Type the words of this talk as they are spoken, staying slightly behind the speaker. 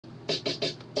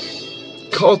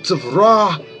Cult of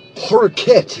RA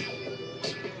HORAKHTY.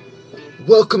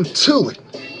 Welcome to it.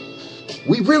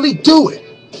 We really do it.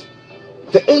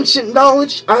 The ancient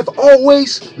knowledge, I've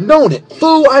always known it.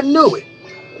 Fool, I knew it.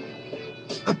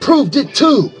 I proved it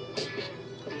too.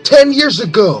 10 years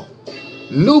ago.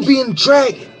 Nubian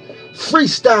Dragon.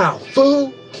 Freestyle,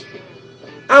 fool.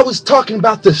 I was talking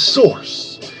about the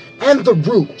source and the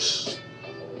roots.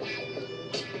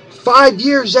 5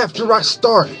 years after I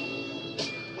started.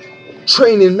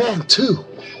 Training man too.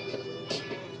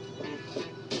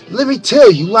 Let me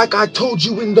tell you, like I told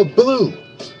you in the blue,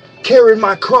 carrying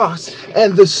my cross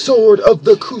and the sword of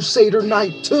the Crusader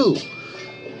Knight too.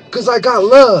 Cause I got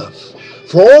love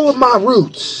for all of my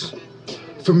roots,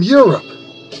 from Europe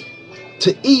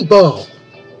to Igbo.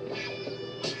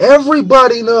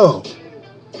 Everybody know,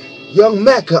 young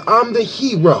Mecca, I'm the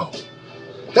hero.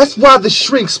 That's why the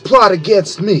shrinks plot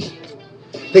against me.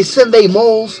 They send they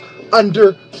moles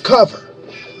under cover.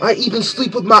 I even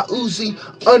sleep with my Uzi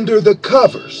under the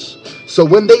covers. So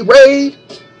when they raid,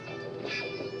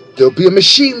 there'll be a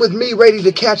machine with me ready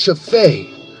to catch a fade.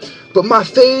 But my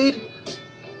fade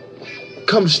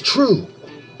comes true.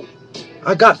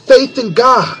 I got faith in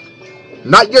God,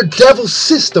 not your devil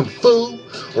system, fool.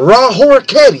 RA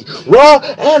HORAKHTY, Ra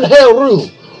and Heru.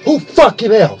 Who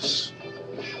fucking else?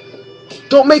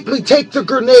 Don't make me take the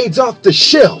grenades off the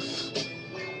shelf.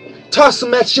 Toss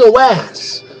them at your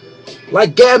ass.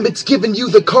 Like Gambit's giving you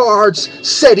the cards,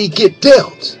 said he get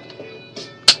dealt.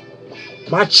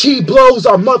 My chi blows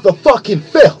are motherfucking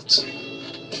felt.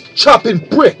 Chopping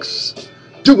bricks,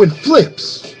 doing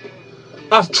flips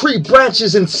off tree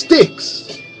branches and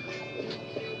sticks.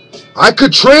 I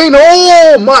could train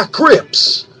all my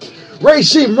Crips,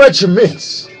 regime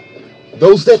regiments,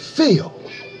 those that feel.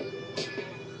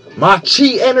 My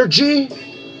chi energy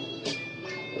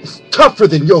is tougher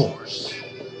than yours.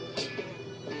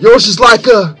 Yours is like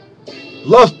a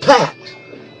love pat.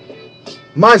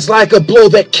 Mine's like a blow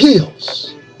that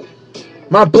kills.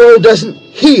 My blow doesn't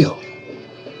heal.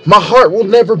 My heart will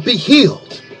never be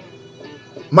healed.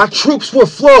 My troops will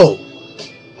flow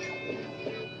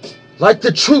like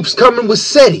the troops coming with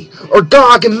Seti or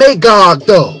Gog and Magog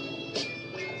though.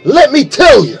 Let me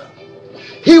tell you,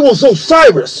 he was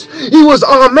Osiris, he was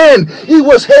Amen, he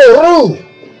was Heru.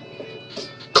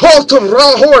 Cult of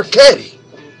RA HORAKHTY.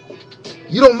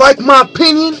 You don't like my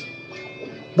opinion?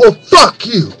 Well, fuck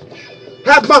you.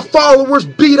 Have my followers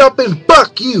beat up and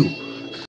buck you.